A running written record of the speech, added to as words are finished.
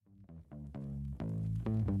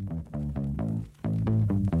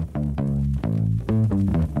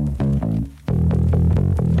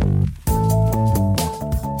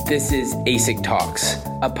This is ASIC Talks,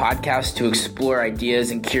 a podcast to explore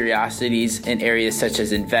ideas and curiosities in areas such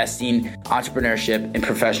as investing, entrepreneurship, and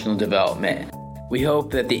professional development. We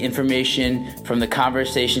hope that the information from the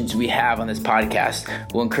conversations we have on this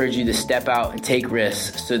podcast will encourage you to step out and take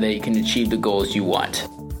risks so that you can achieve the goals you want.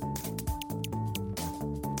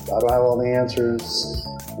 I don't have all the answers.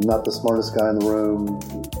 I'm not the smartest guy in the room,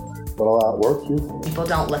 but I'll outwork you. People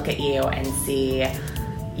don't look at you and see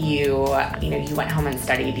you went home and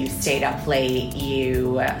studied, you stayed up late,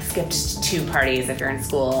 you skipped 2 parties if you're in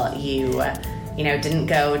school, you didn't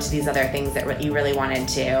go to these other things that you really wanted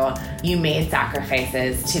to. You made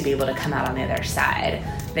sacrifices to be able to come out on the other side.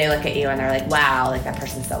 They look at you and they're like, wow, like that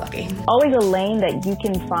person's so lucky. Always a lane that you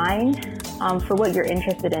can find for what you're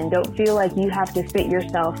interested in. Don't feel like you have to fit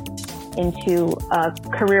yourself into a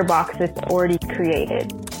career box that's already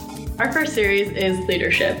created. Our first series is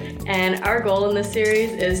leadership, and our goal in this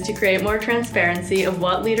series is to create more transparency of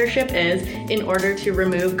what leadership is in order to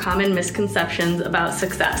remove common misconceptions about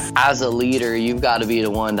success. As a leader, you've got to be the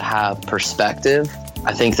one to have perspective.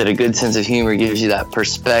 I think that a good sense of humor gives you that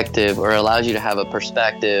perspective, or allows you to have a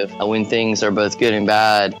perspective when things are both good and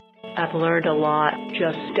bad. I've learned a lot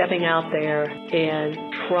just stepping out there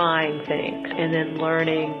and trying things and then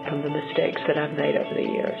learning from the mistakes that I've made over the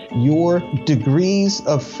years. Your degrees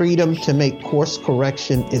of freedom to make course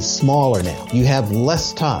correction is smaller now. You have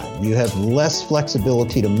less time. You have less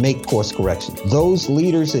flexibility to make course correction. Those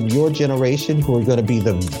leaders in your generation who are going to be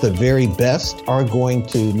the very best are going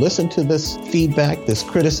to listen to this feedback, this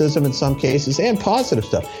criticism in some cases, and positive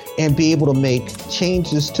stuff, and be able to make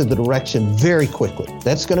changes to the direction very quickly.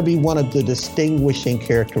 That's going to be one of the distinguishing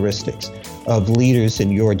characteristics of leaders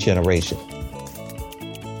in your generation.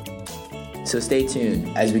 So stay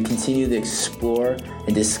tuned as we continue to explore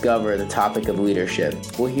and discover the topic of leadership.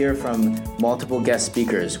 We'll hear from multiple guest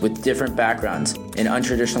speakers with different backgrounds and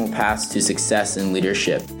untraditional paths to success in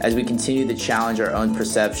leadership as we continue to challenge our own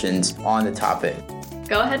perceptions on the topic.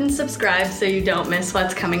 Go ahead and subscribe so you don't miss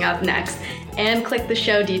what's coming up next, and click the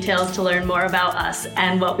show details to learn more about us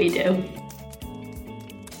and what we do.